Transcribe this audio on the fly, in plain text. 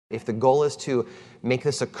If the goal is to make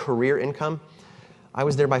this a career income, I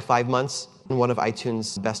was there by 5 months, one of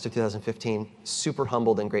iTunes' Best of 2015. Super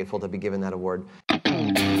humbled and grateful to be given that award.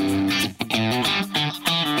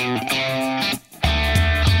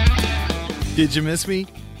 Did you miss me?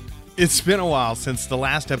 It's been a while since the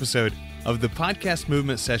last episode of the Podcast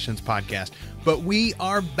Movement Sessions podcast, but we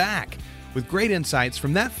are back with great insights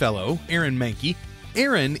from that fellow, Aaron Mahnke.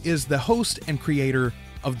 Aaron is the host and creator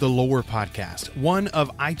of the Lore podcast, one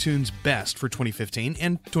of iTunes' best for 2015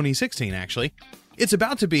 and 2016, actually. It's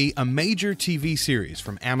about to be a major TV series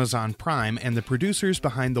from Amazon Prime and the producers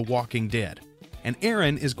behind The Walking Dead. And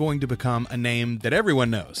Aaron is going to become a name that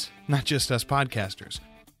everyone knows, not just us podcasters.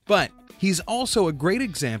 But he's also a great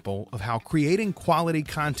example of how creating quality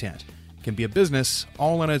content can be a business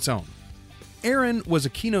all on its own. Aaron was a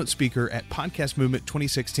keynote speaker at Podcast Movement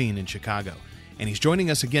 2016 in Chicago, and he's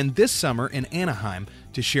joining us again this summer in Anaheim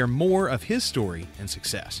to share more of his story and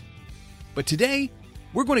success. But today,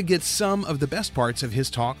 we're going to get some of the best parts of his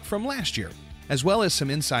talk from last year, as well as some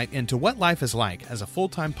insight into what life is like as a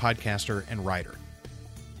full-time podcaster and writer.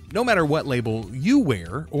 No matter what label you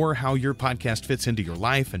wear or how your podcast fits into your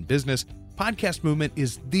life and business, Podcast Movement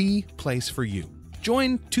is the place for you.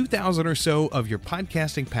 Join 2,000 or so of your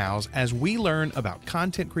podcasting pals as we learn about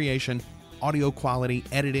content creation, audio quality,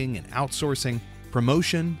 editing and outsourcing,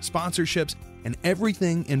 promotion, sponsorships, and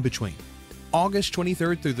everything in between. August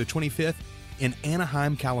 23rd through the 25th in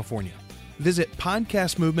Anaheim, California. Visit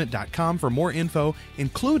podcastmovement.com for more info,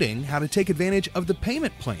 including how to take advantage of the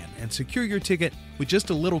payment plan and secure your ticket with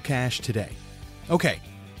just a little cash today. Okay,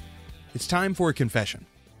 it's time for a confession.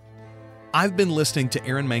 I've been listening to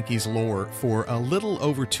Aaron Mahnke's Lore for a little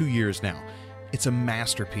over 2 years now. It's a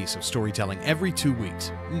masterpiece of storytelling every 2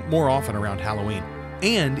 weeks, more often around Halloween,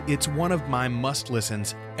 and it's one of my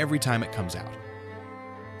must-listens every time it comes out.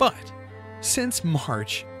 But since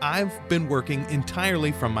March, I've been working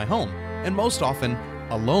entirely from my home, and most often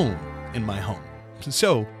alone in my home.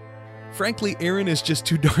 So, frankly, Aaron is just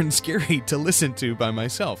too darn scary to listen to by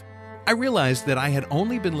myself. I realized that I had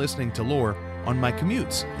only been listening to Lore on my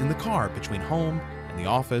commutes in the car between home and the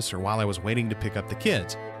office or while I was waiting to pick up the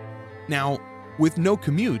kids. Now, with no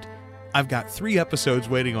commute, I've got 3 episodes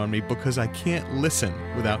waiting on me because I can't listen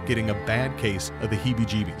without getting a bad case of the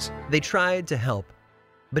heebie-jeebies. They tried to help,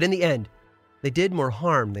 but in the end, they did more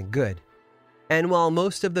harm than good. And while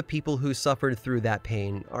most of the people who suffered through that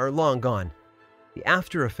pain are long gone, the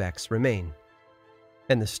after effects remain.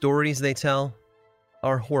 And the stories they tell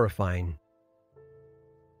are horrifying.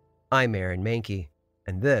 I'm Aaron Mahnke,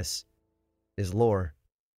 and this is Lore.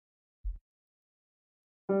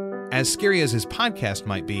 As scary as his podcast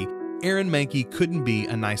might be, Aaron Mahnke couldn't be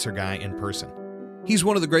a nicer guy in person. He's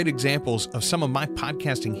one of the great examples of some of my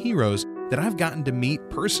podcasting heroes that I've gotten to meet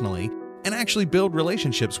personally and actually build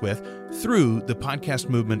relationships with through the Podcast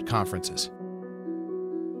Movement conferences.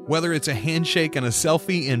 Whether it's a handshake and a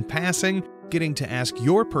selfie in passing, getting to ask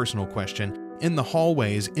your personal question in the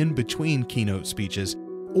hallways in between keynote speeches,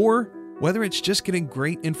 or whether it's just getting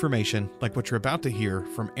great information like what you're about to hear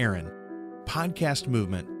from Aaron, Podcast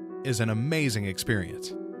Movement is an amazing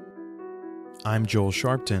experience. I'm Joel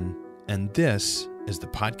Sharpton, and this is the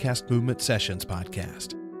Podcast Movement Sessions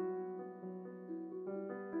podcast.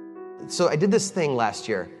 So I did this thing last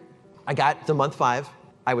year. I got to month 5.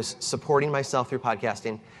 I was supporting myself through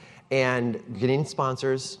podcasting and getting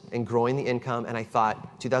sponsors and growing the income. And I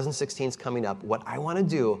thought, 2016 is coming up. What I want to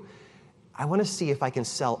do, I want to see if I can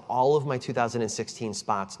sell all of my 2016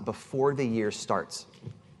 spots before the year starts.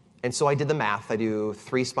 And so I did the math. I do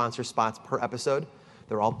 3 sponsor spots per episode.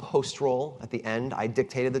 They're all post-roll at the end. I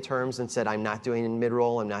dictated the terms and said, I'm not doing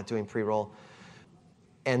mid-roll, I'm not doing pre-roll.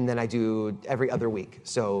 And then I do every other week.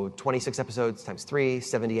 So 26 episodes times 3,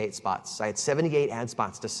 78 spots. So I had 78 ad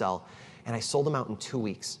spots to sell, and I sold them out in 2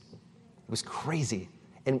 weeks. It was crazy.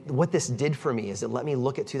 And what this did for me is it let me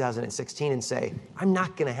look at 2016 and say, I'm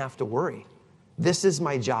not gonna have to worry. This is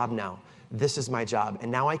my job now. This is my job.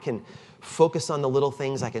 And now I can focus on the little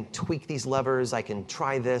things. I can tweak these levers. I can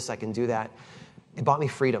try this. I can do that. It bought me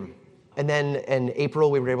freedom. And then in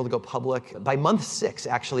April, we were able to go public. By month 6,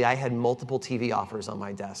 actually, I had multiple TV offers on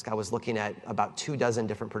my desk. I was looking at about 24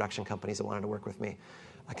 different production companies that wanted to work with me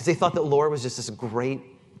because they thought that Lore was just this great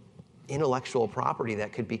intellectual property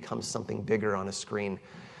that could become something bigger on a screen.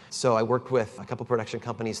 So I worked with a couple production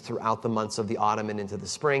companies throughout the months of the autumn and into the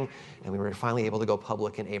spring, and we were finally able to go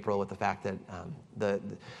public in April with the fact that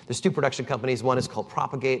there's 2 production companies. One is called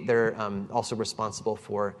Propagate. They're also responsible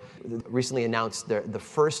for, recently announced the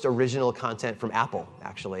first original content from Apple,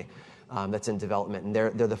 actually. that's in development, and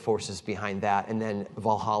they're the forces behind that. And then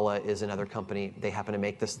Valhalla is another company. They happen to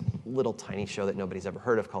make this little tiny show that nobody's ever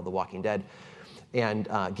heard of called The Walking Dead. And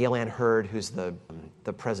Gail Ann Hurd, who's the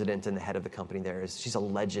president and the head of the company there, she's a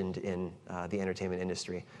legend in the entertainment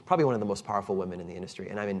industry, probably one of the most powerful women in the industry,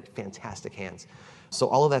 and I'm in fantastic hands. So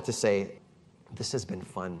all of that to say, this has been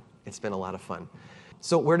fun. It's been a lot of fun.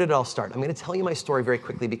 So where did it all start? I'm going to tell you my story very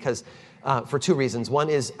quickly because for two reasons. One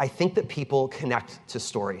is I think that people connect to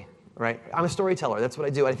story, right? I'm a storyteller. That's what I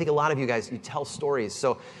do. I think a lot of you guys, you tell stories.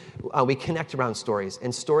 So we connect around stories.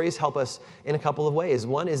 And stories help us in a couple of ways.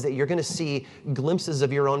 One is that you're going to see glimpses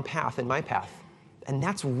of your own path and my path. And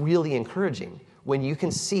that's really encouraging when you can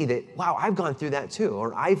see that, wow, I've gone through that too,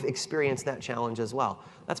 or I've experienced that challenge as well.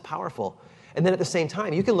 That's powerful. And then at the same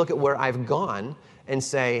time, you can look at where I've gone and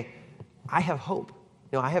say, I have hope.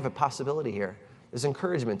 I have a possibility here. There's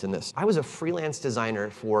encouragement in this. I was a freelance designer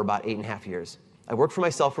for about 8.5 years. I worked for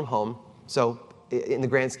myself from home. So in the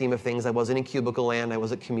grand scheme of things, I wasn't in cubicle land. I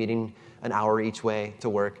wasn't commuting an hour each way to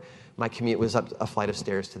work. My commute was up a flight of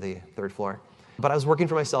stairs to the 3rd floor. But I was working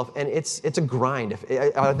for myself, and it's a grind.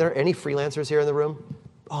 Are there any freelancers here in the room?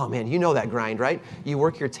 Oh man, you know that grind, right? You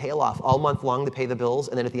work your tail off all month long to pay the bills,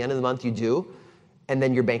 and then at the end of the month you do, and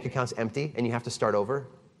then your bank account's empty, and you have to start over.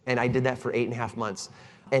 And I did that for 8.5 months.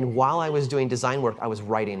 And while I was doing design work, I was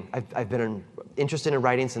writing. I've been interested in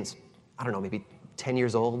writing since, I don't know, maybe 10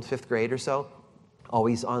 years old, 5th grade or so,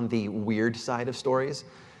 always on the weird side of stories.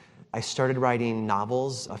 I started writing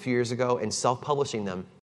novels a few years ago and self-publishing them.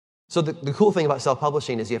 So the cool thing about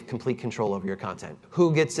self-publishing is you have complete control over your content.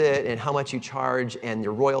 Who gets it and how much you charge and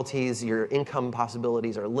your royalties, your income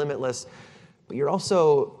possibilities are limitless, but you're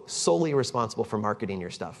also solely responsible for marketing your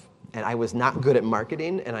stuff. And I was not good at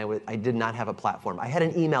marketing, and I did not have a platform. I had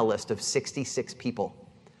an email list of 66 people.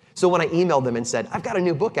 So when I emailed them and said, I've got a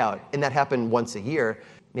new book out, and that happened once a year,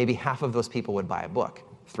 maybe half of those people would buy a book.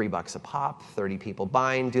 $3 a pop, 30 people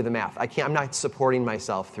buying, do the math. I'm not supporting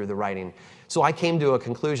myself through the writing. So I came to a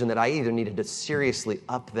conclusion that I either needed to seriously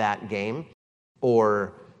up that game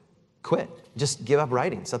or quit, just give up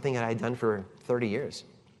writing, something that I had done for 30 years.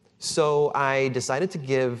 So I decided to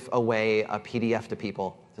give away a PDF to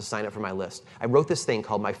people to sign up for my list. I wrote this thing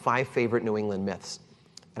called My 5 Favorite New England Myths.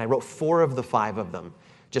 And I wrote 4 of the 5 of them,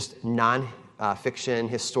 just non-fiction,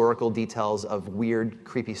 historical details of weird,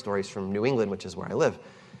 creepy stories from New England, which is where I live.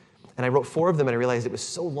 And I wrote 4 of them, and I realized it was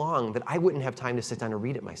so long that I wouldn't have time to sit down and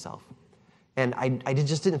read it myself. And I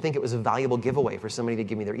just didn't think it was a valuable giveaway for somebody to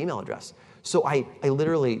give me their email address. So I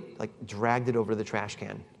literally dragged it over to the trash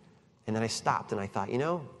can. And then I stopped, and I thought,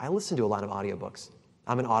 I listen to a lot of audiobooks.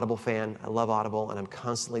 I'm an Audible fan. I love Audible, and I'm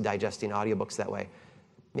constantly digesting audiobooks that way.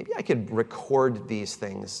 Maybe I could record these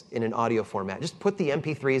things in an audio format. Just put the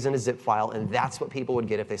MP3s in a zip file, and that's what people would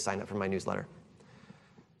get if they signed up for my newsletter.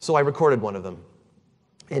 So I recorded one of them.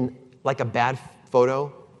 And like a bad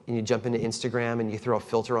photo, and you jump into Instagram and you throw a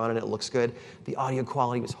filter on it and it looks good, the audio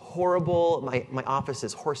quality was horrible. My office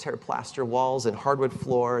is horsehair plaster walls and hardwood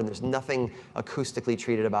floor, and there's nothing acoustically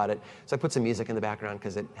treated about it. So I put some music in the background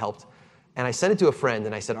because it helped. And I sent it to a friend,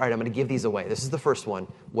 and I said, all right, I'm going to give these away. This is the first one.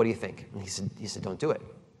 What do you think? And he said, don't do it.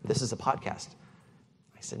 This is a podcast.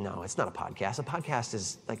 I said, no, it's not a podcast. A podcast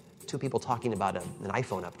is like 2 people talking about an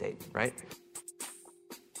iPhone update, right?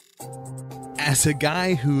 As a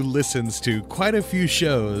guy who listens to quite a few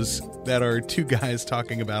shows that are 2 guys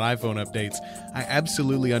talking about iPhone updates, I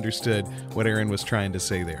absolutely understood what Aaron was trying to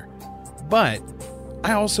say there. But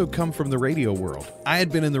I also come from the radio world. I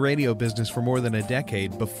had been in the radio business for more than a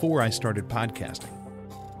decade before I started podcasting.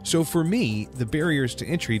 So for me, the barriers to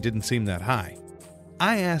entry didn't seem that high.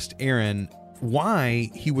 I asked Aaron why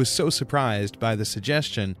he was so surprised by the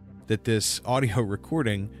suggestion that this audio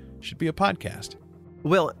recording should be a podcast.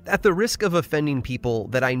 Well, at the risk of offending people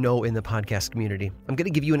that I know in the podcast community, I'm going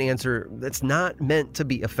to give you an answer that's not meant to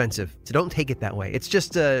be offensive, so don't take it that way. It's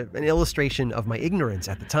just an illustration of my ignorance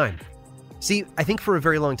at the time. See, I think for a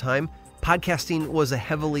very long time, podcasting was a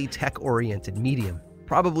heavily tech-oriented medium,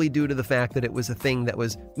 probably due to the fact that it was a thing that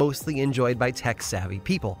was mostly enjoyed by tech-savvy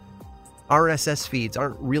people. RSS feeds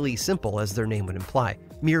aren't really simple, as their name would imply.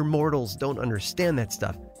 Mere mortals don't understand that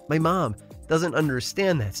stuff. My mom doesn't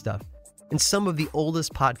understand that stuff. And some of the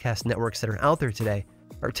oldest podcast networks that are out there today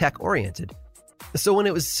are tech-oriented. So when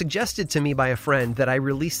it was suggested to me by a friend that I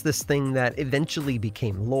release this thing that eventually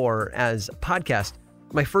became Lore as a podcast,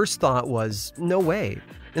 my first thought was, no way.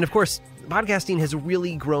 And of course, podcasting has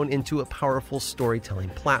really grown into a powerful storytelling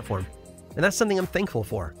platform. And that's something I'm thankful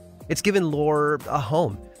for. It's given Lore a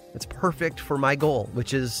home. It's perfect for my goal,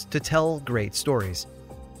 which is to tell great stories.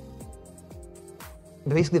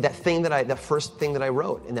 basically that first thing that I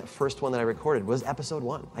wrote and that first one that I recorded was episode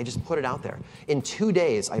 1. I just put it out there. In 2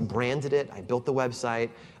 days, I branded it, I built the website,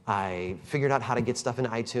 I figured out how to get stuff into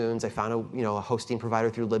iTunes, I found a hosting provider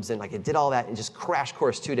through Libsyn. Like, I did all that in just crash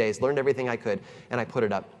course 2 days, learned everything I could, and I put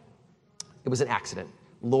it up. It was an accident.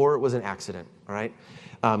 Lore was an accident, all right?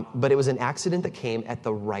 But it was an accident that came at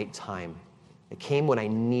the right time. It came when I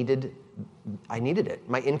needed it.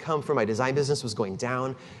 My income from my design business was going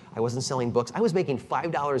down. I wasn't selling books. I was making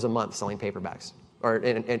 $5 a month selling paperbacks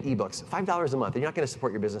and ebooks. $5 a month. And you're not going to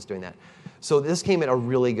support your business doing that. So this came at a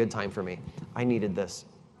really good time for me. I needed this.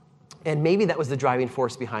 And maybe that was the driving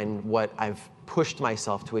force behind what I've pushed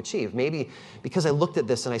myself to achieve. Maybe because I looked at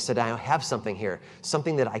this and I said, I have something here,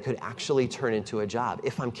 something that I could actually turn into a job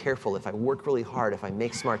if I'm careful, if I work really hard, if I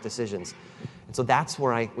make smart decisions. And so that's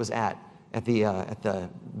where I was at the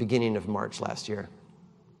beginning of March last year.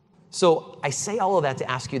 So I say all of that to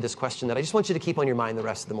ask you this question that I just want you to keep on your mind the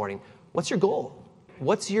rest of the morning. What's your goal?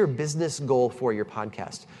 What's your business goal for your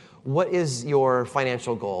podcast? What is your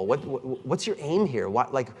financial goal? What's your aim here?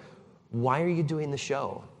 Why are you doing the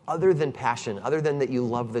show? Other than passion, other than that you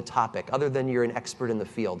love the topic, other than you're an expert in the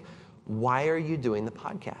field, why are you doing the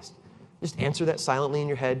podcast? Just answer that silently in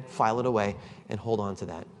your head, file it away, and hold on to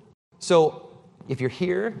that. So if you're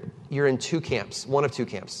here, you're in two camps, one of two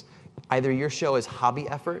camps. Either your show is hobby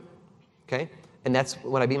effort, okay? And that's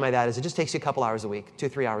what I mean by that is it just takes you a couple hours a week,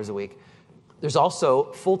 2-3 hours a week. There's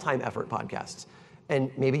also full-time effort podcasts.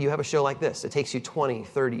 And maybe you have a show like this. It takes you 20,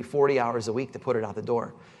 30, 40 hours a week to put it out the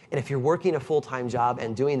door. And if you're working a full-time job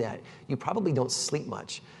and doing that, you probably don't sleep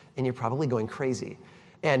much, and you're probably going crazy.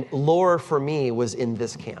 And Lore, for me, was in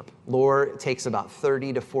this camp. Lore takes about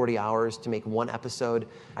 30 to 40 hours to make one episode.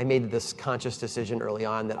 I made this conscious decision early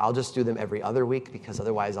on that I'll just do them every other week because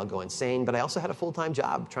otherwise I'll go insane. But I also had a full-time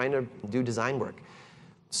job trying to do design work.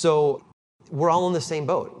 So we're all in the same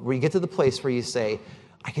boat, where you get to the place where you say,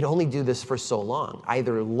 I can only do this for so long.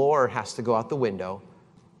 Either Lore has to go out the window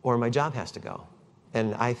or my job has to go.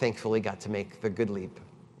 And I thankfully got to make the good leap,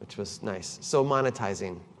 which was nice. So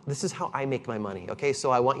monetizing. This is how I make my money, okay?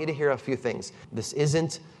 So I want you to hear a few things. This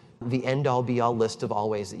isn't the end-all, be-all list of all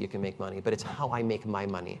ways that you can make money, but it's how I make my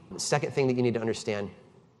money. The second thing that you need to understand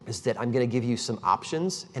is that I'm going to give you some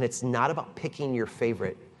options, and it's not about picking your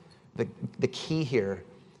favorite. The key here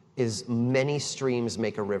is many streams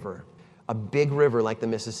make a river. A big river like the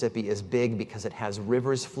Mississippi is big because it has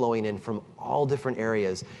rivers flowing in from all different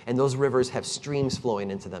areas, and those rivers have streams flowing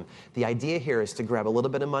into them. The idea here is to grab a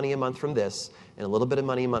little bit of money a month from this and a little bit of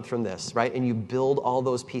money a month from this, right? And you build all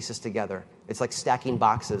those pieces together. It's like stacking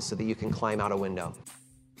boxes so that you can climb out a window.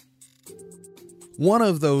 One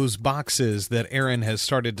of those boxes that Aaron has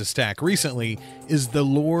started to stack recently is the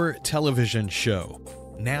Lore television show.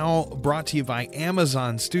 Now brought to you by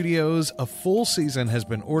Amazon Studios, a full season has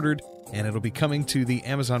been ordered, and it'll be coming to the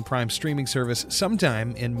Amazon Prime streaming service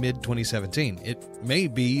sometime in mid-2017. It may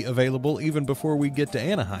be available even before we get to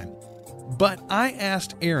Anaheim. But I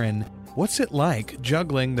asked Aaron, what's it like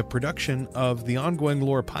juggling the production of the ongoing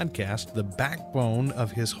Lore podcast, the backbone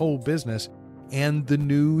of his whole business, and the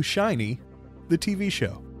new Shiny, the TV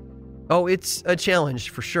show? Oh, it's a challenge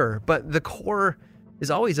for sure, but the core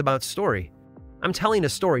is always about story. I'm telling a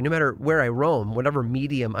story no matter where I roam, whatever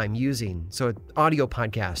medium I'm using. So an audio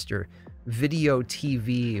podcast or video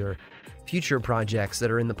TV or future projects that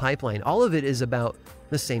are in the pipeline, all of it is about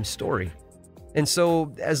the same story. And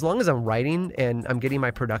so as long as I'm writing and I'm getting my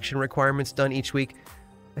production requirements done each week,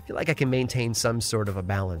 I feel like I can maintain some sort of a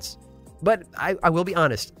balance. But I will be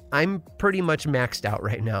honest, I'm pretty much maxed out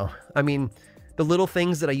right now. I mean, the little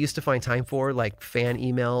things that I used to find time for, like fan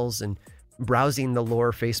emails and browsing the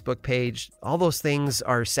Lore Facebook page, all those things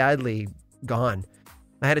are sadly gone.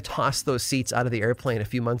 I had to toss those seats out of the airplane a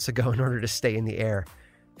few months ago in order to stay in the air.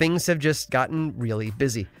 Things have just gotten really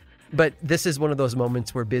busy. But this is one of those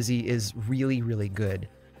moments where busy is really, really good.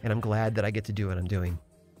 And I'm glad that I get to do what I'm doing.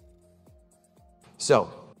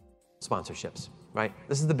 So, sponsorships, right?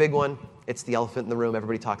 This is the big one. It's the elephant in the room.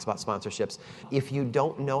 Everybody talks about sponsorships. If you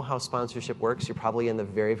don't know how sponsorship works, you're probably in the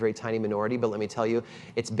very, very tiny minority. But let me tell you,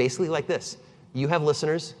 it's basically like this. You have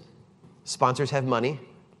listeners, sponsors have money,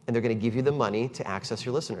 and they're going to give you the money to access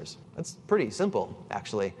your listeners. That's pretty simple,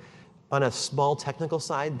 actually. On a small technical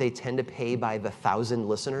side, they tend to pay by the 1,000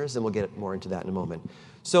 listeners, and we'll get more into that in a moment.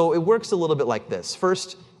 So it works a little bit like this.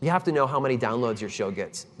 First, you have to know how many downloads your show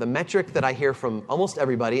gets. The metric that I hear from almost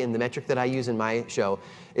everybody, and the metric that I use in my show,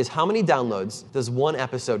 is how many downloads does one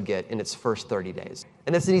episode get in its first 30 days?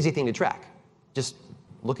 And that's an easy thing to track. Just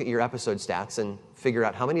look at your episode stats and figure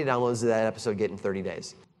out how many downloads did that episode get in 30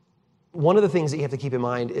 days. One of the things that you have to keep in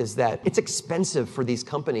mind is that it's expensive for these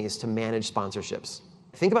companies to manage sponsorships.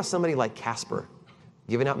 Think about somebody like Casper,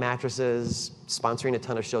 giving out mattresses, sponsoring a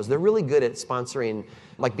ton of shows. They're really good at sponsoring,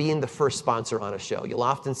 like being the first sponsor on a show. You'll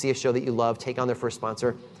often see a show that you love take on their first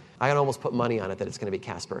sponsor. I can almost put money on it that it's going to be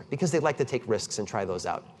Casper because they like to take risks and try those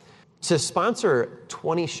out. To sponsor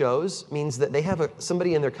 20 shows means that they have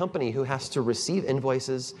somebody in their company who has to receive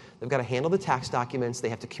invoices, they've got to handle the tax documents, they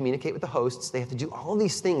have to communicate with the hosts, they have to do all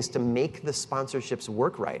these things to make the sponsorships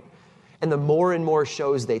work right. And the more and more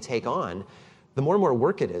shows they take on, the more and more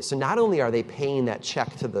work it is. So not only are they paying that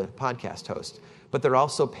check to the podcast host, but they're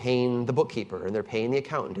also paying the bookkeeper, and they're paying the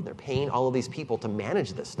accountant, and they're paying all of these people to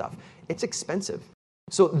manage this stuff. It's expensive.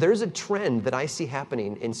 So there's a trend that I see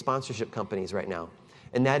happening in sponsorship companies right now.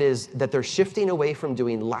 And that is that they're shifting away from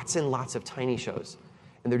doing lots and lots of tiny shows.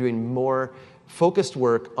 And they're doing more focused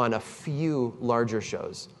work on a few larger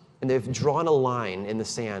shows. And they've drawn a line in the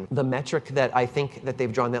sand. The metric that I think that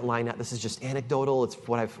they've drawn that line at, this is just anecdotal, it's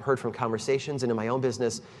what I've heard from conversations and in my own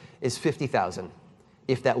business, is 50,000.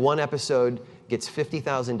 If that one episode gets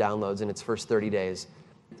 50,000 downloads in its first 30 days,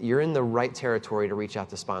 you're in the right territory to reach out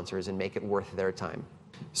to sponsors and make it worth their time.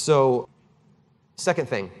 So, second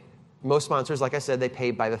thing, most sponsors, like I said, they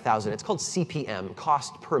pay by the thousand. It's called CPM,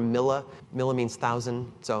 cost per milla. Milla means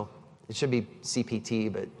thousand, so it should be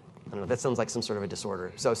CPT, but I don't know, that sounds like some sort of a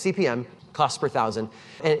disorder. So CPM, cost per thousand,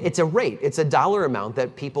 and it's a rate. It's a dollar amount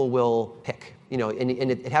that people will pick. And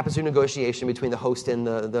it happens through negotiation between the host and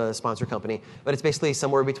the sponsor company, but it's basically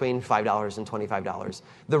somewhere between $5 and $25.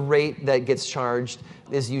 The rate that gets charged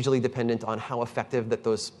is usually dependent on how effective that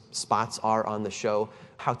those spots are on the show,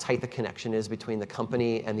 how tight the connection is between the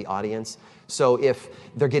company and the audience. So if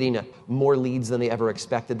they're getting more leads than they ever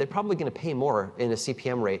expected, they're probably going to pay more in a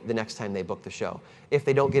CPM rate the next time they book the show. If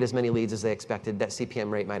they don't get as many leads as they expected, that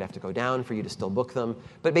CPM rate might have to go down for you to still book them.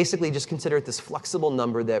 But basically just consider it this flexible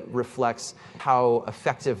number that reflects how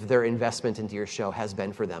effective their investment into your show has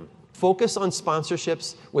been for them. Focus on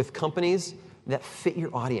sponsorships with companies that fit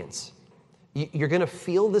your audience. You're going to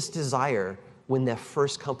feel this desire when that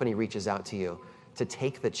first company reaches out to you to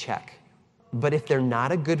take the check. But if they're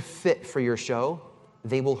not a good fit for your show,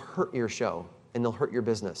 they will hurt your show and they'll hurt your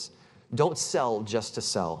business. Don't sell just to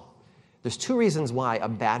sell. There's two reasons why a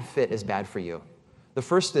bad fit is bad for you. The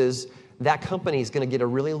first is that company is going to get a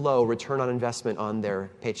really low return on investment on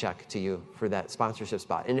their paycheck to you for that sponsorship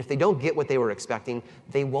spot. And if they don't get what they were expecting,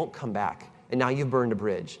 they won't come back. And now you've burned a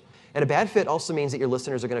bridge. And a bad fit also means that your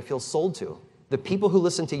listeners are going to feel sold to. The people who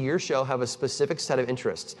listen to your show have a specific set of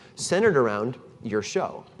interests centered around your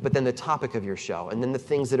show, but then the topic of your show, and then the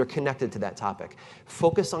things that are connected to that topic.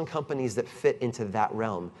 Focus on companies that fit into that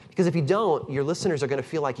realm. Because if you don't, your listeners are going to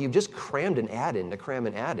feel like you've just crammed an ad in to cram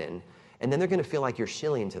an ad in, and then they're going to feel like you're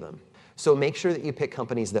shilling to them. So make sure that you pick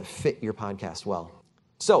companies that fit your podcast well.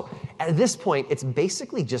 So at this point, it's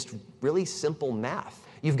basically just really simple math.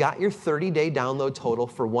 You've got your 30-day download total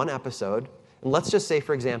for one episode. And let's just say,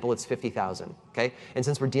 for example, it's 50,000, okay? And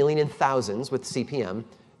since we're dealing in thousands with CPM,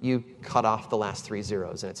 you cut off the last three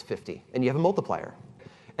zeros, and it's 50. And you have a multiplier.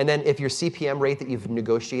 And then if your CPM rate that you've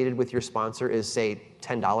negotiated with your sponsor is, say,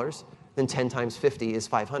 $10, then 10 times 50 is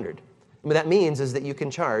 500. And what that means is that you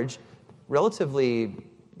can charge relatively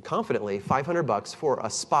confidently $500 for a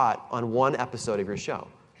spot on one episode of your show.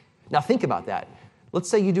 Now think about that. Let's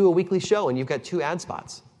say you do a weekly show and you've got 2 ad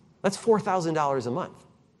spots. That's $4,000 a month.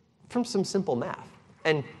 From some simple math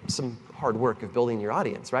and some hard work of building your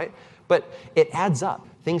audience, right? But it adds up.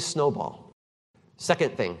 Things snowball.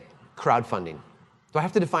 Second thing, crowdfunding. Do I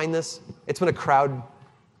have to define this? It's when a crowd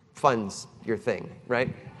funds your thing,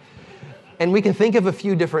 right? And we can think of a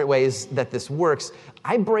few different ways that this works.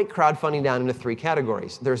 I break crowdfunding down into 3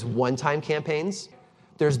 categories. There's one-time campaigns,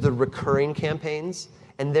 there's the recurring campaigns,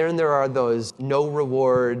 and then there are those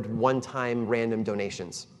no-reward, one-time random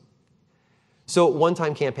donations. So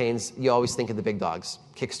one-time campaigns, you always think of the big dogs.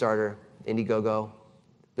 Kickstarter, Indiegogo.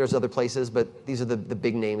 There's other places, but these are the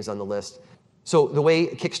big names on the list. So the way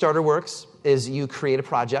Kickstarter works is you create a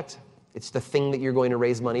project. It's the thing that you're going to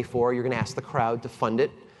raise money for. You're going to ask the crowd to fund it.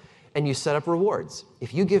 And you set up rewards.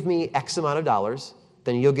 If you give me X amount of dollars,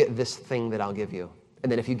 then you'll get this thing that I'll give you.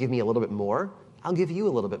 And then if you give me a little bit more, I'll give you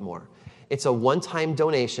a little bit more. It's a one-time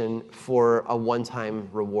donation for a one-time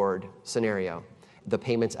reward scenario. The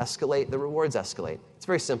payments escalate, the rewards escalate. It's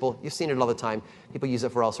very simple. You've seen it all the time. People use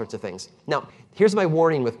it for all sorts of things. Now, here's my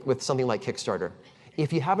warning with something like Kickstarter.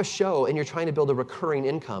 If you have a show and you're trying to build a recurring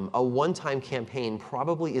income, a one-time campaign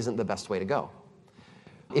probably isn't the best way to go.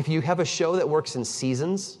 If you have a show that works in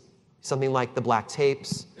seasons, something like the Black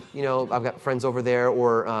Tapes, I've got friends over there,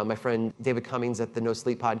 or my friend David Cummings at the No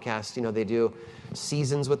Sleep podcast, they do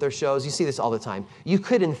seasons with their shows. You see this all the time. You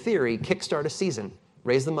could, in theory, kickstart a season.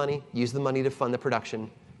 Raise the money, use the money to fund the production,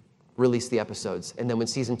 release the episodes. And then when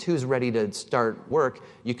season 2 is ready to start work,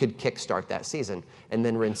 you could kickstart that season and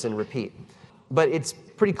then rinse and repeat. But it's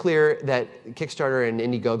pretty clear that Kickstarter and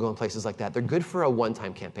Indiegogo and places like that, they're good for a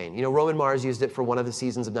one-time campaign. You know, Roman Mars used it for one of the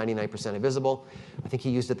seasons of 99% Invisible. I think he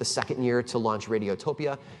used it the second year to launch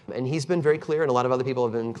Radiotopia. And he's been very clear, and a lot of other people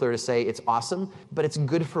have been clear to say it's awesome, but it's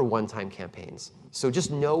good for one-time campaigns. So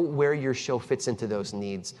just know where your show fits into those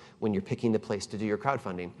needs when you're picking the place to do your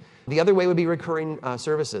crowdfunding. The other way would be recurring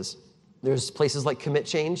services. There's places like Commit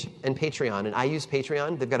Change and Patreon, and I use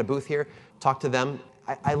Patreon. They've got a booth here. Talk to them.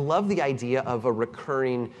 I love the idea of a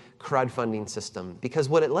recurring crowdfunding system because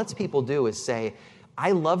what it lets people do is say,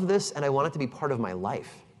 I love this and I want it to be part of my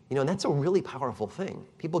life. You know, and that's a really powerful thing.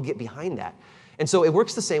 People get behind that. And so it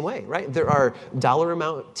works the same way, right? There are dollar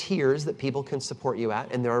amount tiers that people can support you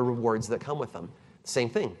at, and there are rewards that come with them. Same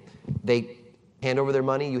thing. They hand over their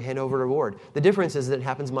money, you hand over a reward. The difference is that it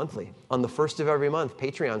happens monthly. On the first of every month,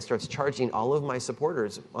 Patreon starts charging all of my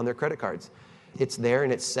supporters on their credit cards. It's there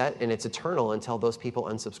and it's set and it's eternal until those people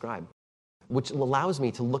unsubscribe, which allows me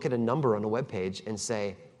to look at a number on a web page and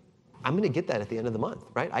say, I'm going to get that at the end of the month,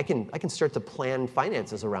 right? I can start to plan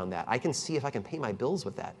finances around that. I can see if I can pay my bills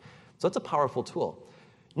with that. So it's a powerful tool.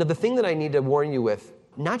 Now, the thing that I need to warn you with,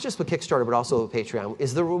 not just with Kickstarter, but also with Patreon,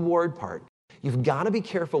 is the reward part. You've got to be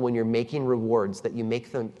careful when you're making rewards that you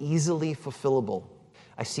make them easily fulfillable.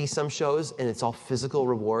 I see some shows and it's all physical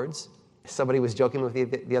rewards. Somebody was joking with me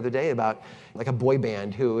the other day about like a boy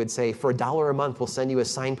band who would say, for $1 a month, we'll send you a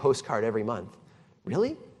signed postcard every month.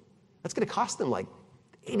 Really? That's going to cost them like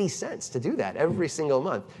 80 cents to do that every single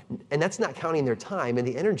month. And that's not counting their time and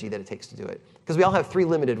the energy that it takes to do it. Because we all have 3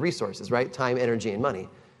 limited resources, right? Time, energy, and money.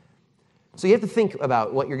 So you have to think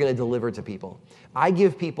about what you're going to deliver to people. I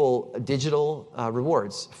give people digital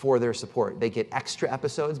rewards for their support. They get extra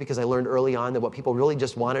episodes because I learned early on that what people really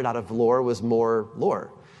just wanted out of lore was more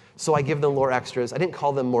lore. So I give them lore extras. I didn't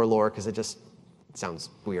call them more lore because it just sounds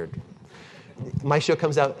weird. My show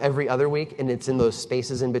comes out every other week, and it's in those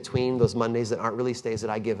spaces in between, those Mondays that aren't release days, that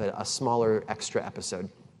I give a smaller extra episode.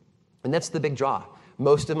 And that's the big draw.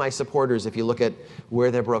 Most of my supporters, if you look at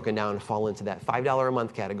where they're broken down, fall into that $5 a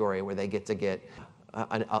month category where they get to get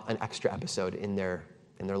an extra episode in their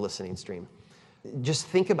listening stream. Just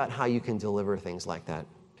think about how you can deliver things like that.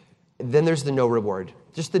 Then there's the no reward,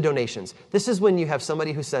 just the donations. This is when you have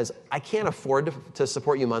somebody who says, I can't afford to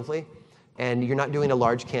support you monthly, and you're not doing a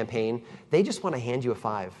large campaign. They just want to hand you a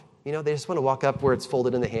 $5. You know, they just want to walk up where it's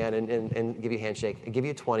folded in the hand and give you a handshake and give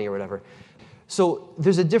you a 20 or whatever. So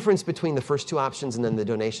there's a difference between the first 2 options and then the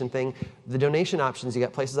donation thing. The donation options, you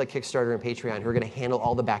got places like Kickstarter and Patreon who are going to handle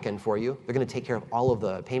all the back end for you. They're going to take care of all of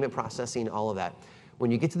the payment processing, all of that. When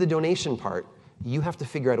you get to the donation part, you have to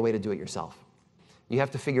figure out a way to do it yourself. You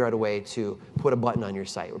have to figure out a way to put a button on your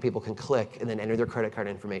site where people can click and then enter their credit card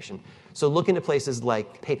information. So look into places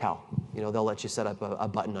like PayPal. You know, they'll let you set up a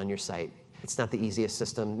button on your site. It's not the easiest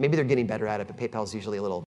system. Maybe they're getting better at it, but PayPal is usually a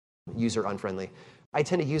little user unfriendly. I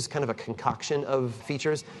tend to use kind of a concoction of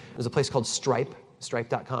features. There's a place called Stripe,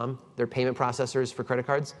 Stripe.com. They're payment processors for credit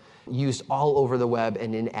cards, used all over the web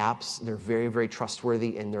and in apps. They're very, very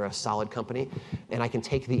trustworthy, and they're a solid company. And I can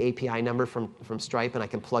take the API number from Stripe, and I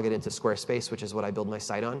can plug it into Squarespace, which is what I build my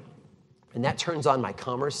site on. And that turns on my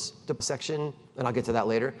commerce section, and I'll get to that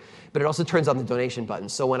later. But it also turns on the donation button.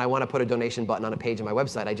 So when I want to put a donation button on a page on my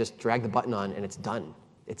website, I just drag the button on, and it's done.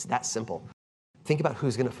 It's that simple. Think about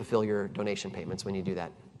who's going to fulfill your donation payments when you do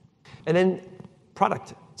that. And then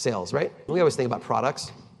product sales, right? We always think about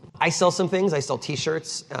products. I sell some things. I sell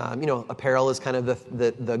T-shirts. You know, apparel is kind of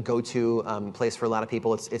the go-to place for a lot of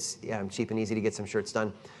people. It's cheap and easy to get some shirts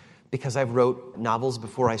done. Because I've wrote novels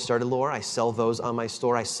before I started Lore, I sell those on my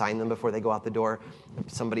store. I sign them before they go out the door.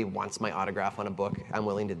 If somebody wants my autograph on a book, I'm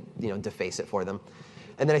willing to deface it for them.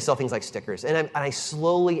 And then I sell things like stickers. And I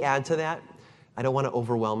slowly add to that. I don't want to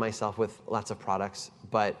overwhelm myself with lots of products,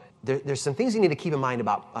 but there's some things you need to keep in mind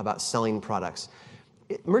about selling products.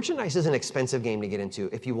 Merchandise is an expensive game to get into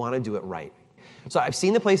if you want to do it right. So I've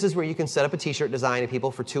seen the places where you can set up a T-shirt design and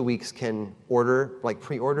people for 2 weeks can order, like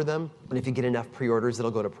pre-order them. And if you get enough pre-orders,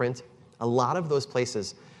 it'll go to print. A lot of those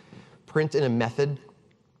places print in a method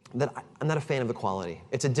that I'm not a fan of the quality.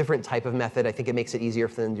 It's a different type of method. I think it makes it easier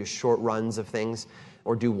for them to do short runs of things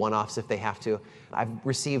or do one-offs if they have to. I've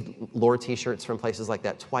received Lore T-shirts from places like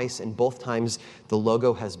that twice, and both times the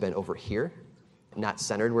logo has been over here, not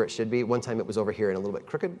centered where it should be. One time it was over here and a little bit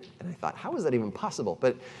crooked, and I thought, how is that even possible?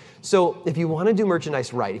 But so if you want to do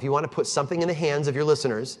merchandise right, if you want to put something in the hands of your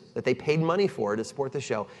listeners that they paid money for to support the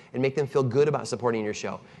show and make them feel good about supporting your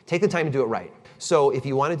show, take the time to do it right. So if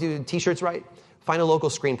you want to do T-shirts right, find a local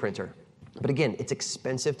screen printer. But again, it's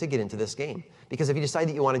expensive to get into this game because if you decide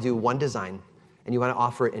that you want to do one design and you want to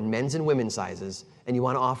offer it in men's and women's sizes and you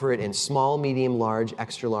want to offer it in small, medium, large,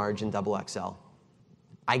 extra large, and double XL,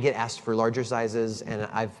 I get asked for larger sizes and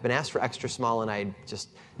I've been asked for extra small and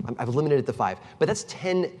I've limited it to 5. But that's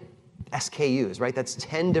 10 SKUs, right? That's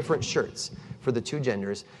 10 different shirts for the 2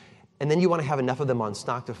 genders. And then you want to have enough of them on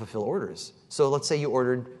stock to fulfill orders. So let's say you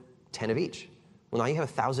ordered 10 of each. Well, now you have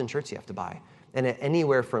 1,000 shirts you have to buy. And at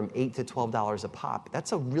anywhere from $8 to $12 a pop,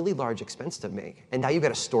 that's a really large expense to make. And now you've got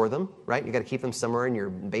to store them, right? You've got to keep them somewhere in your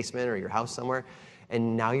basement or your house somewhere.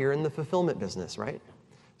 And now you're in the fulfillment business, right?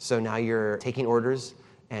 So now you're taking orders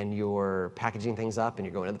and you're packaging things up and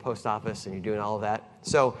you're going to the post office and you're doing all of that.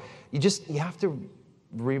 So you have to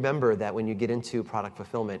remember that when you get into product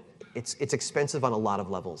fulfillment, it's expensive on a lot of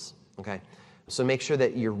levels, okay? So make sure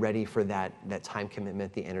that you're ready for that time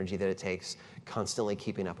commitment, the energy that it takes, constantly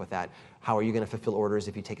keeping up with that. How are you going to fulfill orders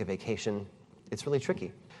if you take a vacation? It's really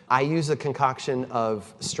tricky. I use a concoction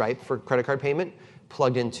of Stripe for credit card payment,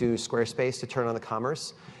 plugged into Squarespace to turn on the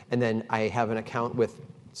commerce, and then I have an account with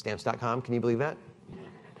Stamps.com. Can you believe that?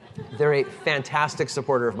 They're a fantastic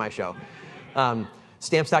supporter of my show.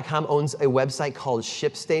 Stamps.com owns a website called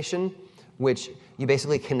ShipStation, which you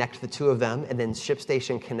basically connect the 2 of them, and then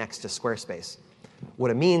ShipStation connects to Squarespace.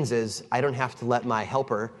 What it means is I don't have to let my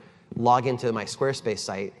helper log into my Squarespace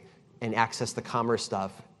site and access the commerce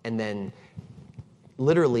stuff, and then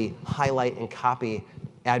literally highlight and copy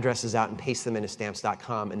addresses out and paste them into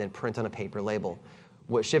Stamps.com, and then print on a paper label.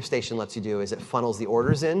 What ShipStation lets you do is it funnels the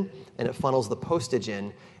orders in, and it funnels the postage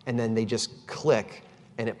in, and then they just click,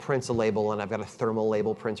 and it prints a label, and I've got a thermal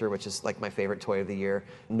label printer, which is like my favorite toy of the year.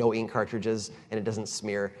 No ink cartridges, and it doesn't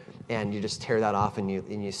smear. And you just tear that off, and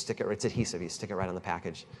you stick it. It's adhesive. You stick it right on the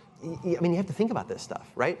package. I mean, you have to think about this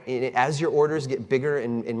stuff, right? As your orders get bigger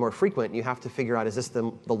and more frequent, you have to figure out, is this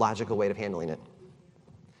the logical way of handling it?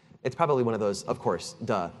 It's probably one of those, of course,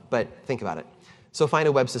 duh, but think about it. So find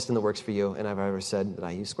a web system that works for you, and I've already said that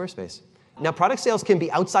I use Squarespace. Now, product sales can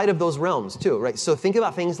be outside of those realms too, right? So think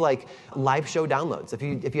about things like live show downloads.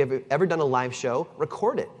 If you have ever done a live show,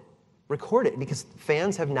 record it. Record it, because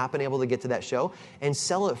fans have not been able to get to that show, and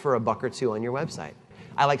sell it for $1 or $2 on your website.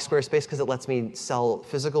 I like Squarespace because it lets me sell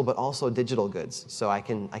physical but also digital goods, so I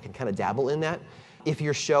can kind of dabble in that. If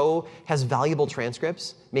your show has valuable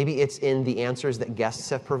transcripts, maybe it's in the answers that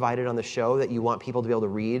guests have provided on the show that you want people to be able to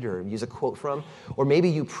read or use a quote from, or maybe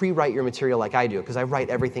you pre-write your material like I do, because I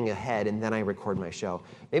write everything ahead and then I record my show.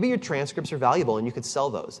 Maybe your transcripts are valuable and you could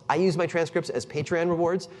sell those. I use my transcripts as Patreon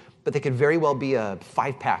rewards, but they could very well be a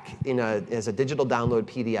 5-pack as a digital download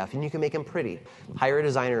PDF, and you can make them pretty. Hire a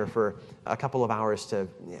designer for a couple of hours to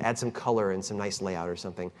add some color and some nice layout or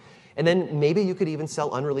something. And then maybe you could even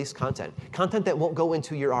sell unreleased content that won't go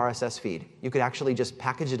into your RSS feed. You could actually just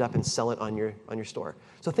package it up and sell it on your store.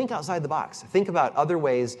 So think outside the box. Think about other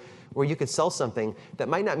ways where you could sell something that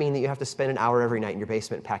might not mean that you have to spend an hour every night in your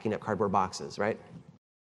basement packing up cardboard boxes, right?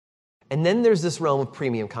 And then there's this realm of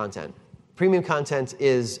premium content. Premium content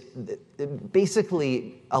is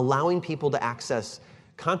basically allowing people to access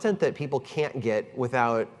content that people can't get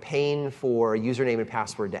without paying for a username and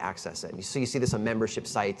password to access it. So you see this on membership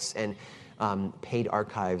sites and paid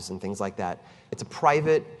archives and things like that. It's a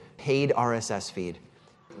private, paid RSS feed.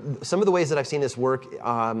 Some of the ways that I've seen this work,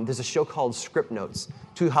 there's a show called Script Notes.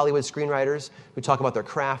 2 Hollywood screenwriters who talk about their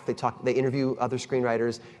craft. They interview other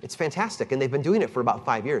screenwriters. It's fantastic, and they've been doing it for about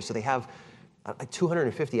 5 years. So they have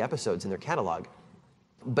 250 episodes in their catalog.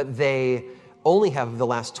 But they only have the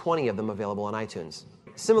last 20 of them available on iTunes.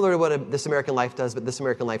 Similar to what This American Life does, but This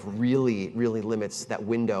American Life really, really limits that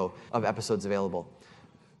window of episodes available.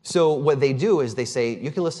 So what they do is they say,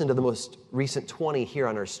 you can listen to the most recent 20 here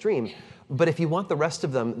on our stream, but if you want the rest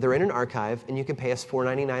of them, they're in an archive, and you can pay us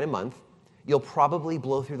 $4.99 a month. You'll probably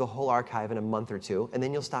blow through the whole archive in a month or 2, and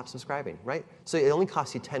then you'll stop subscribing, right? So it only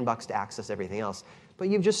costs you $10 to access everything else, but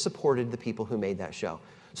you've just supported the people who made that show.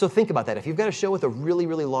 So think about that. If you've got a show with a really,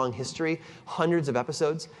 really long history, hundreds of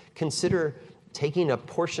episodes, consider taking a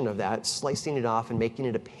portion of that, slicing it off, and making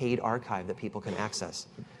it a paid archive that people can access.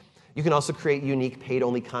 You can also create unique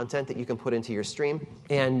paid-only content that you can put into your stream.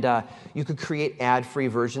 And you could create ad-free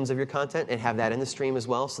versions of your content and have that in the stream as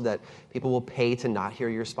well, so that people will pay to not hear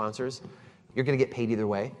your sponsors. You're going to get paid either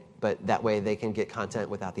way, but that way they can get content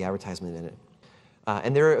without the advertisement in it.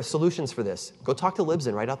 And there are solutions for this. Go talk to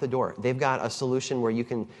Libsyn right out the door. They've got a solution where you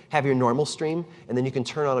can have your normal stream, and then you can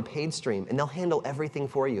turn on a paid stream, and they'll handle everything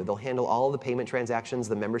for you. They'll handle all the payment transactions,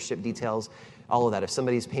 the membership details, all of that. If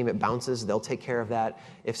somebody's payment bounces, they'll take care of that.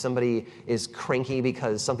 If somebody is cranky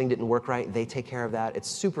because something didn't work right, they take care of that. It's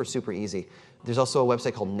super, super easy. There's also a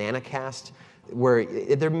website called Nanacast where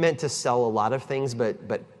they're meant to sell a lot of things,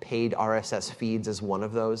 but paid RSS feeds is one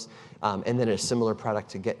of those. And then a similar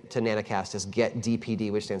product to Nanocast is Get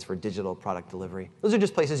DPD, which stands for Digital Product Delivery. Those are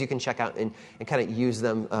just places you can check out and kind of use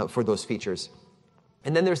them for those features.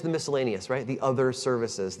 And then there's the miscellaneous, right? The other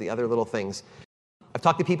services, the other little things. I've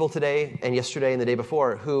talked to people today and yesterday and the day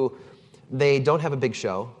before who they don't have a big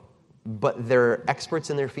show, but they're experts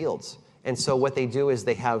in their fields. And so what they do is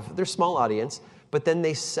they have their small audience, but then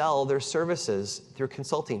they sell their services through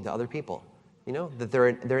consulting to other people. You know, that they're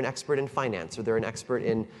an expert in finance or they're an expert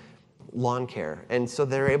in lawn care. And so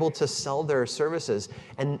they're able to sell their services.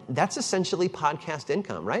 And that's essentially podcast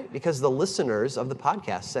income, right? Because the listeners of the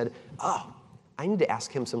podcast said, oh, I need to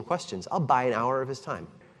ask him some questions. I'll buy an hour of his time.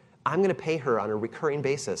 I'm going to pay her on a recurring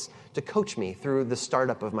basis to coach me through the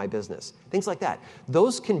startup of my business. Things like that.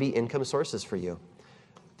 Those can be income sources for you.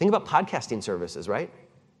 Think about podcasting services, right?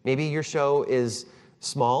 Maybe your show is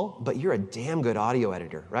small, but you're a damn good audio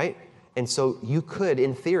editor, right? And so you could,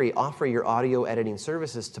 in theory, offer your audio editing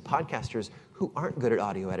services to podcasters who aren't good at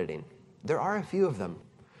audio editing. There are a few of them.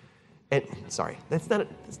 And sorry,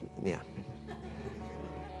 yeah.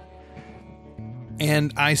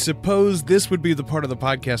 And I suppose this would be the part of the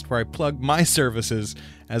podcast where I plug my services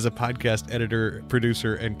as a podcast editor,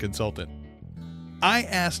 producer, and consultant. I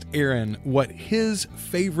asked Aaron what his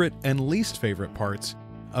favorite and least favorite parts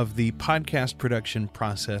of the podcast production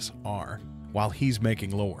process are while he's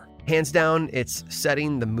making lore. Hands down, it's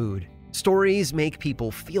setting the mood. Stories make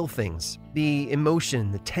people feel things, the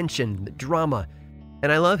emotion, the tension, the drama.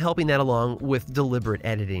 And I love helping that along with deliberate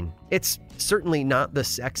editing. It's certainly not the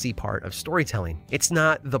sexy part of storytelling. It's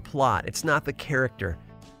not the plot. It's not the character.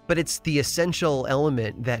 But it's the essential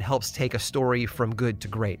element that helps take a story from good to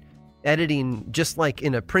great. Editing, just like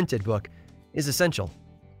in a printed book, is essential.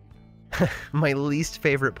 My least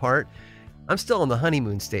favorite part? I'm still on the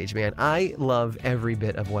honeymoon stage, man. I love every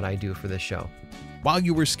bit of what I do for this show. While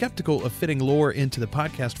you were skeptical of fitting lore into the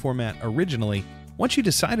podcast format originally, once you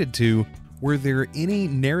decided to, were there any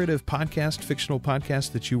narrative fictional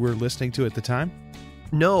podcasts that you were listening to at the time?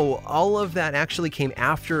 No, all of that actually came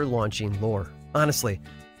after launching Lore. Honestly,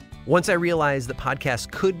 once I realized that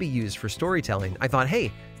podcasts could be used for storytelling, I thought,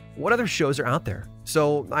 hey, what other shows are out there?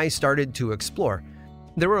 So I started to explore.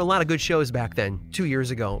 There were a lot of good shows back then, 2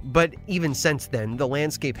 years ago, but even since then, the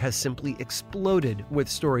landscape has simply exploded with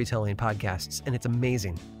storytelling podcasts, and it's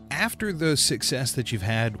amazing. After the success that you've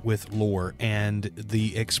had with lore and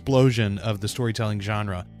the explosion of the storytelling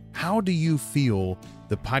genre, how do you feel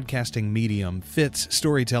the podcasting medium fits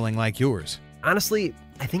storytelling like yours? Honestly,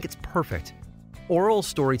 I think it's perfect. Oral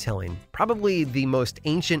storytelling, probably the most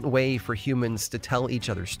ancient way for humans to tell each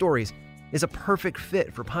other stories, is a perfect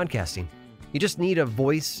fit for podcasting. You just need a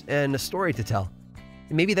voice and a story to tell.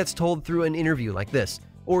 And maybe that's told through an interview like this,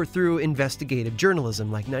 or through investigative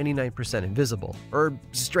journalism like 99% Invisible, or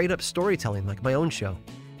straight up storytelling like my own show.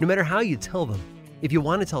 No matter how you tell them, if you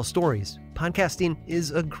want to tell stories, podcasting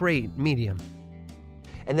is a great medium.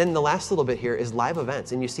 And then the last little bit here is live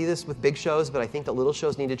events. And you see this with big shows, but I think that little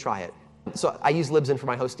shows need to try it. So I use Libsyn for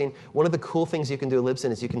my hosting. One of the cool things you can do with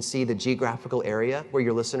Libsyn is you can see the geographical area where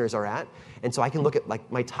your listeners are at. And so I can look at like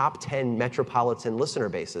my top 10 metropolitan listener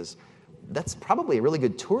bases. That's probably a really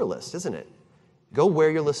good tour list, isn't it? Go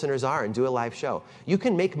where your listeners are and do a live show. You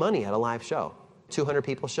can make money at a live show. 200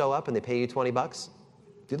 people show up and they pay you $20.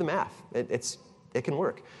 Do the math. It can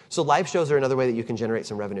work. So live shows are another way that you can generate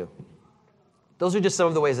some revenue. Those are just some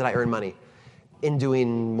of the ways that I earn money in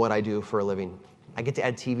doing what I do for a living. I get to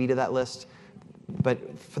add TV to that list,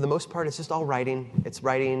 but for the most part, it's just all writing,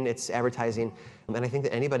 it's advertising, and I think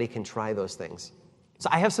that anybody can try those things. So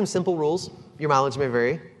I have some simple rules. Your mileage may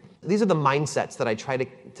vary. These are the mindsets that I try to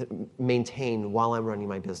maintain while I'm running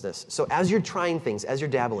my business. So as you're trying things, as you're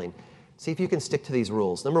dabbling, see if you can stick to these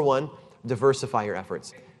rules. Number one, diversify your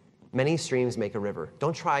efforts. Many streams make a river.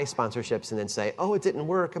 Don't try sponsorships and then say, oh, it didn't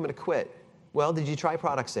work, I'm going to quit. Well, did you try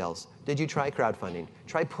product sales? Did you try crowdfunding?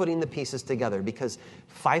 Try putting the pieces together, because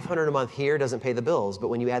 $500 a month here doesn't pay the bills, but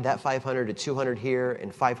when you add that 500 to 200 here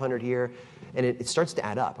and 500 here, and it starts to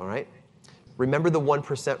add up, all right? Remember the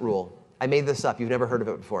 1% rule. I made this up. You've never heard of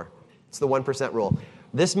it before. It's the 1% rule.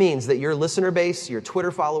 This means that your listener base, your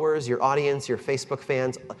Twitter followers, your audience, your Facebook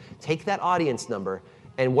fans, take that audience number,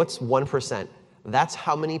 and what's 1%? That's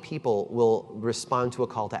how many people will respond to a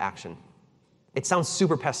call to action. It sounds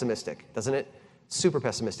super pessimistic, doesn't it? Super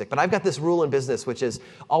pessimistic. But I've got this rule in business, which is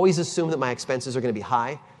always assume that my expenses are going to be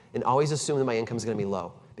high and always assume that my income is going to be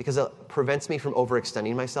low, because it prevents me from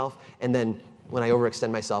overextending myself. And then when I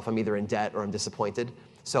overextend myself, I'm either in debt or I'm disappointed.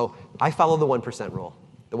 So I follow the 1% rule.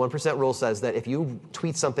 The 1% rule says that if you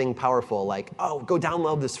tweet something powerful like, oh, go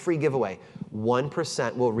download this free giveaway,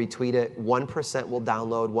 1% will retweet it, 1% will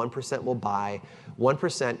download, 1% will buy,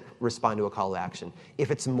 1% respond to a call to action.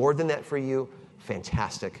 If it's more than that for you,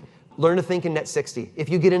 fantastic. Learn to think in net 60. If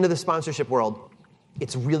you get into the sponsorship world,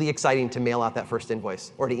 it's really exciting to mail out that first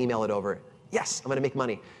invoice or to email it over. Yes, I'm gonna make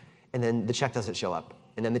money. And then the check doesn't show up.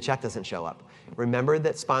 And then the check doesn't show up. Remember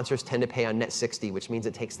that sponsors tend to pay on net 60, which means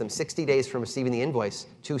it takes them 60 days from receiving the invoice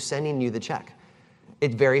to sending you the check.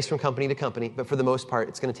 It varies from company to company, but for the most part,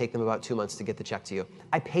 it's gonna take them about 2 months to get the check to you.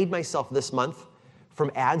 I paid myself this month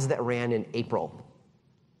from ads that ran in April.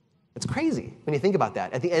 It's crazy when you think about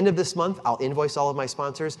that. At the end of this month, I'll invoice all of my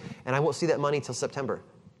sponsors, and I won't see that money till September.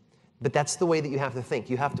 But that's the way that you have to think.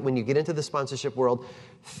 You have to, when you get into the sponsorship world,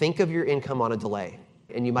 think of your income on a delay.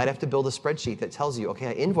 And you might have to build a spreadsheet that tells you, okay,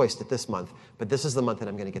 I invoiced it this month, but this is the month that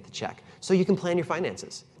I'm gonna get the check. So you can plan your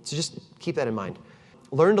finances. So just keep that in mind.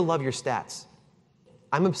 Learn to love your stats.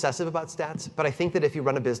 I'm obsessive about stats, but I think that if you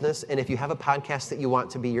run a business and if you have a podcast that you want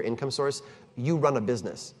to be your income source, you run a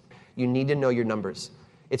business. You need to know your numbers.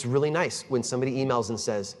 It's really nice when somebody emails and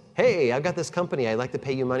says, hey, I've got this company, I'd like to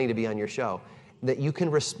pay you money to be on your show, that you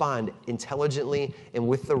can respond intelligently and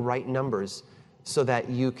with the right numbers so that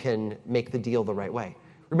you can make the deal the right way.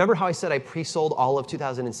 Remember how I said I pre-sold all of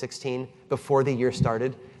 2016 before the year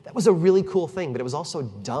started? That was a really cool thing, but it was also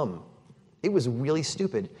dumb. It was really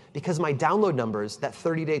stupid because my download numbers, that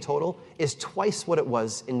 30-day total, is twice what it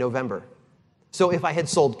was in November. So if I had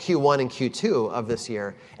sold Q1 and Q2 of this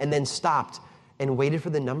year and then stopped and waited for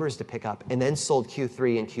the numbers to pick up and then sold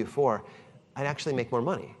Q3 and Q4, I'd actually make more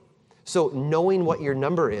money. So knowing what your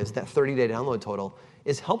number is, that 30-day download total,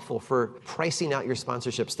 is helpful for pricing out your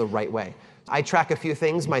sponsorships the right way. I track a few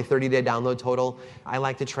things, my 30-day download total. I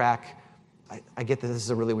like to track, I get that this is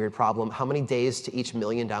a really weird problem, how many days to each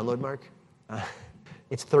million download mark?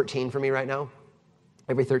 It's 13 for me right now.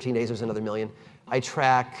 Every 13 days there's another million. I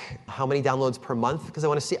track how many downloads per month because I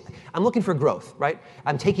want to see, I'm looking for growth, right?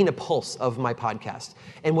 I'm taking a pulse of my podcast.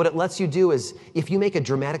 And what it lets you do is if you make a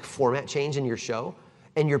dramatic format change in your show,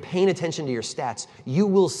 and you're paying attention to your stats, you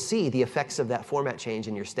will see the effects of that format change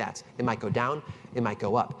in your stats. It might go down, it might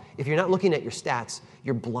go up. If you're not looking at your stats,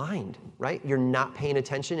 you're blind, right? You're not paying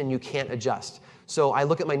attention and you can't adjust. So I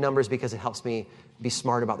look at my numbers because it helps me be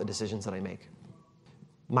smart about the decisions that I make.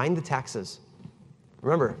 Mind the taxes.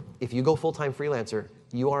 Remember, if you go full-time freelancer,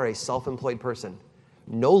 you are a self-employed person.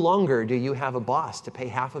 No longer do you have a boss to pay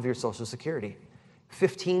half of your Social Security.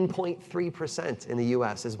 15.3% in the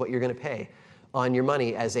US is what you're gonna pay on your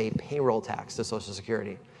money as a payroll tax to Social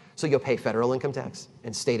Security. So you'll pay federal income tax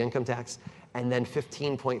and state income tax, and then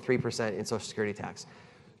 15.3% in Social Security tax.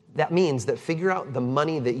 That means that figure out the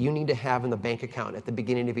money that you need to have in the bank account at the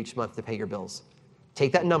beginning of each month to pay your bills.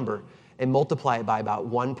 Take that number and multiply it by about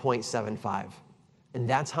 1.75. And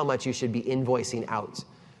that's how much you should be invoicing out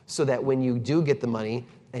so that when you do get the money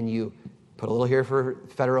and you put a little here for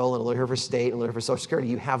federal and a little here for state and a little here for Social Security,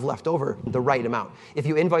 you have left over the right amount. If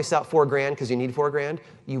you invoice out $4,000 because you need $4,000,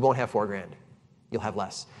 you won't have $4,000. You'll have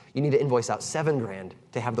less. You need to invoice out $7,000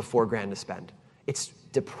 to have the $4,000 to spend. It's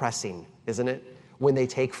depressing, isn't it? When they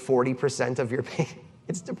take 40% of your pay,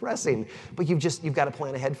 it's depressing. But you've got to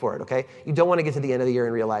plan ahead for it, okay? You don't want to get to the end of the year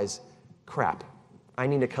and realize, crap, I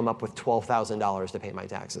need to come up with $12,000 to pay my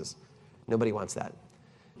taxes. Nobody wants that.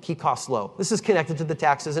 Keep costs low. This is connected to the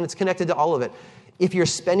taxes, and it's connected to all of it. If you're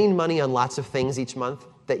spending money on lots of things each month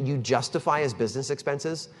that you justify as business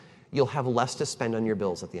expenses, you'll have less to spend on your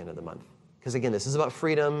bills at the end of the month. Because again, this is about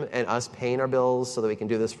freedom and us paying our bills so that we can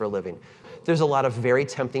do this for a living. There's a lot of very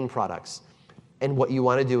tempting products. And what you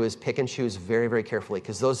want to do is pick and choose very, very carefully,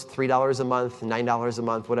 because those $3 a month, $9 a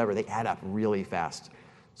month, whatever, they add up really fast.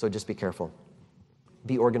 So just be careful.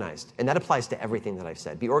 Be organized. And that applies to everything that I've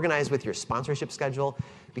said. Be organized with your sponsorship schedule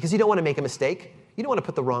because you don't want to make a mistake. You don't want to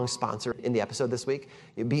put the wrong sponsor in the episode this week.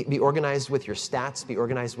 Be organized with your stats. Be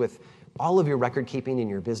organized with all of your record keeping in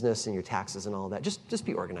your business and your taxes and all of that. Just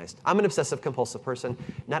be organized. I'm an obsessive compulsive person.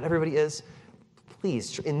 Not everybody is.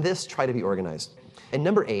 Please, in this, try to be organized. And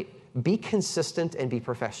number 8, be consistent and be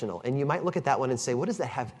professional. And you might look at that one and say, what does that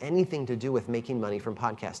have anything to do with making money from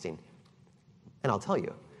podcasting? And I'll tell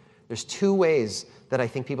you. There's 2 ways that I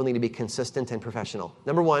think people need to be consistent and professional.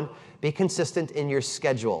 Number 1, be consistent in your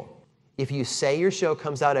schedule. If you say your show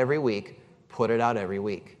comes out every week, put it out every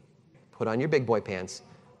week. Put on your big boy pants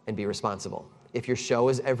and be responsible. If your show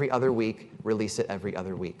is every other week, release it every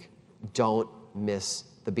other week. Don't miss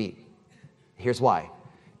the beat. Here's why.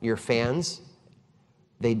 Your fans,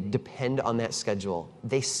 they depend on that schedule.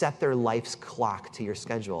 They set their life's clock to your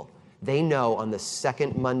schedule. They know on the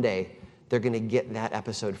second Monday, they're going to get that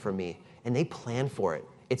episode from me. And they plan for it.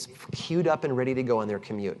 It's queued up and ready to go on their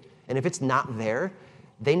commute. And if it's not there,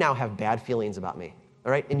 they now have bad feelings about me.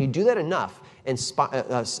 All right? And you do that enough, and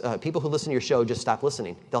people who listen to your show just stop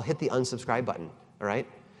listening. They'll hit the unsubscribe button. All right?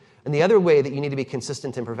 And the other way that you need to be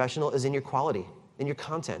consistent and professional is in your quality, in your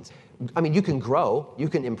content. I mean, you can grow, you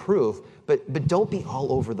can improve, but don't be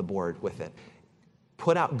all over the board with it.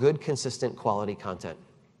 Put out good, consistent, quality content.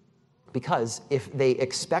 Because if they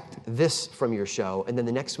expect this from your show, and then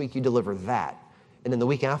the next week you deliver that, and then the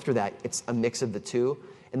week after that, it's a mix of the two,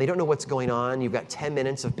 and they don't know what's going on, you've got 10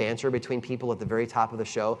 minutes of banter between people at the very top of the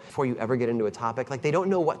show before you ever get into a topic, like they don't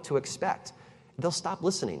know what to expect. They'll stop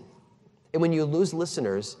listening. And when you lose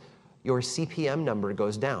listeners, your CPM number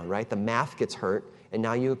goes down, right? The math gets hurt, and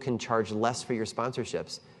now you can charge less for your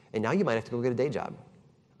sponsorships. And now you might have to go get a day job.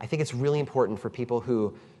 I think it's really important for people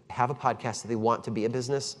who have a podcast that they want to be a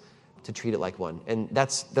business to treat it like one. And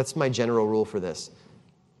that's my general rule for this.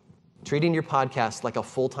 Treating your podcast like a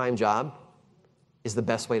full-time job is the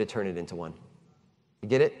best way to turn it into one. You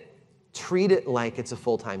get it? Treat it like it's a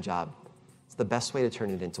full-time job. It's the best way to turn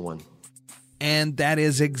it into one. And that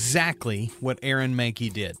is exactly what Aaron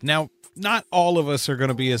Mahnke did. Now, not all of us are going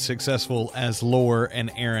to be as successful as Lore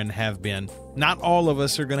and Aaron have been. Not all of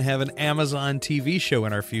us are going to have an Amazon TV show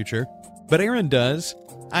in our future, but Aaron does.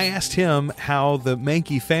 I asked him how the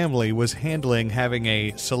Mahnke family was handling having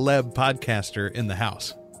a celeb podcaster in the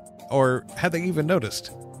house, or had they even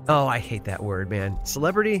noticed? Oh, I hate that word, man.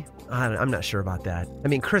 Celebrity? I'm not sure about that. I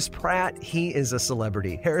mean, Chris Pratt, he is a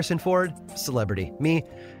celebrity. Harrison Ford, celebrity. Me,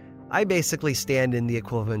 I basically stand in the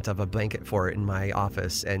equivalent of a blanket fort in my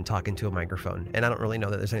office and talk into a microphone. And I don't really know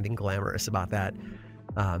that there's anything glamorous about that.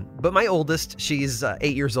 But my oldest, she's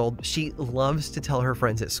 8 years old. She loves to tell her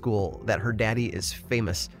friends at school that her daddy is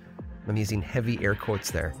famous. I'm using heavy air quotes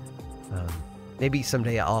there. Maybe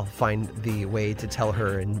someday I'll find the way to tell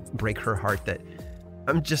her and break her heart that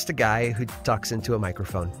I'm just a guy who talks into a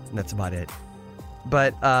microphone, and that's about it.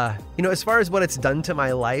 But, as far as what it's done to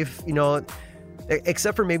my life,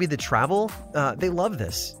 except for maybe the travel, they love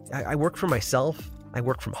this. I work for myself. I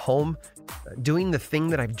work from home, doing the thing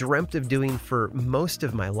that I've dreamt of doing for most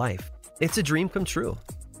of my life. It's a dream come true.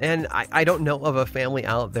 And I don't know of a family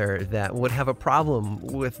out there that would have a problem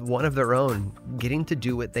with one of their own getting to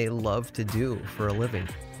do what they love to do for a living.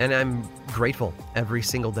 And I'm grateful every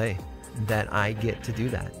single day that I get to do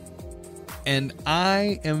that. And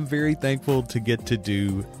I am very thankful to get to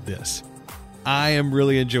do this. I am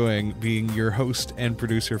really enjoying being your host and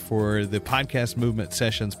producer for the Podcast Movement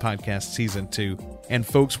Sessions podcast season 2. And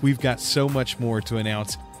folks, we've got so much more to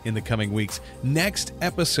announce in the coming weeks. Next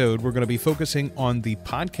episode, we're going to be focusing on the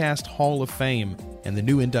Podcast Hall of Fame and the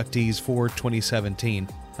new inductees for 2017.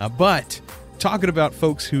 But talking about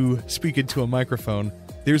folks who speak into a microphone,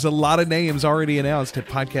 there's a lot of names already announced at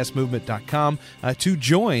podcastmovement.com to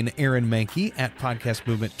join Aaron Mahnke at Podcast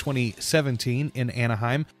Movement 2017 in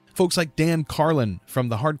Anaheim. Folks like Dan Carlin from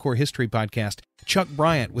the Hardcore History Podcast, Chuck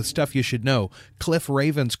Bryant with Stuff You Should Know, Cliff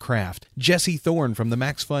Ravenscraft, Jesse Thorne from the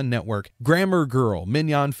Max Fun Network, Grammar Girl,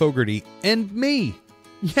 Mignon Fogarty, and me.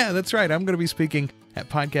 Yeah, that's right. I'm going to be speaking at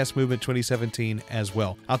Podcast Movement 2017 as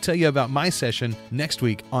well. I'll tell you about my session next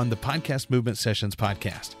week on the Podcast Movement Sessions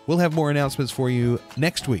podcast. We'll have more announcements for you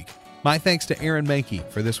next week. My thanks to Aaron Mahnke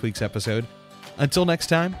for this week's episode. Until next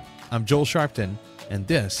time, I'm Joel Sharpton, and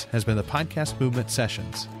this has been the Podcast Movement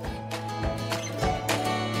Sessions.